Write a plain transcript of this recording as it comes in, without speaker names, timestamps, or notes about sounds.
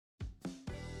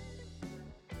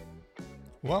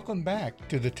Welcome back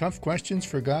to the Tough Questions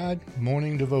for God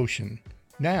morning devotion.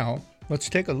 Now, let's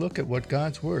take a look at what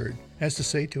God's Word has to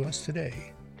say to us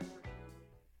today.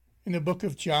 In the book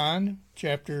of John,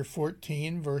 chapter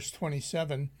 14, verse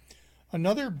 27,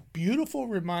 another beautiful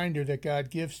reminder that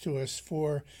God gives to us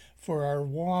for our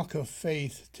walk of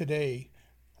faith today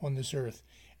on this earth.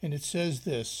 And it says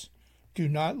this, "Do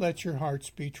not let your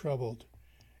hearts be troubled,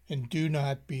 and do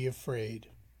not be afraid."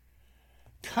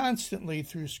 Constantly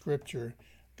through Scripture,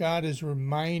 God is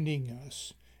reminding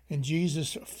us, and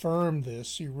Jesus affirmed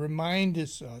this. He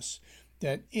reminds us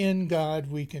that in God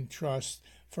we can trust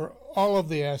for all of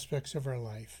the aspects of our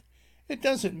life. It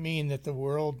doesn't mean that the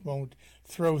world won't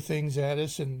throw things at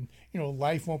us and,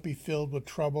 life won't be filled with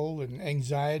trouble and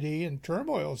anxiety and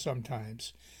turmoil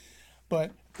sometimes.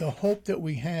 But the hope that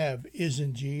we have is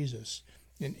in Jesus,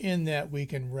 and in that we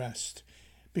can rest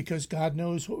because God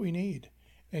knows what we need.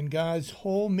 And God's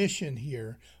whole mission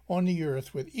here on the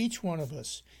earth with each one of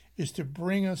us is to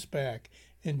bring us back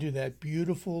into that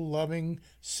beautiful, loving,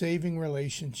 saving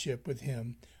relationship with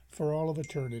Him for all of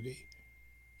eternity.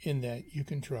 In that you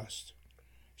can trust.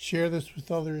 Share this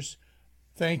with others.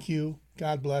 Thank you.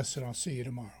 God bless, and I'll see you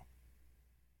tomorrow.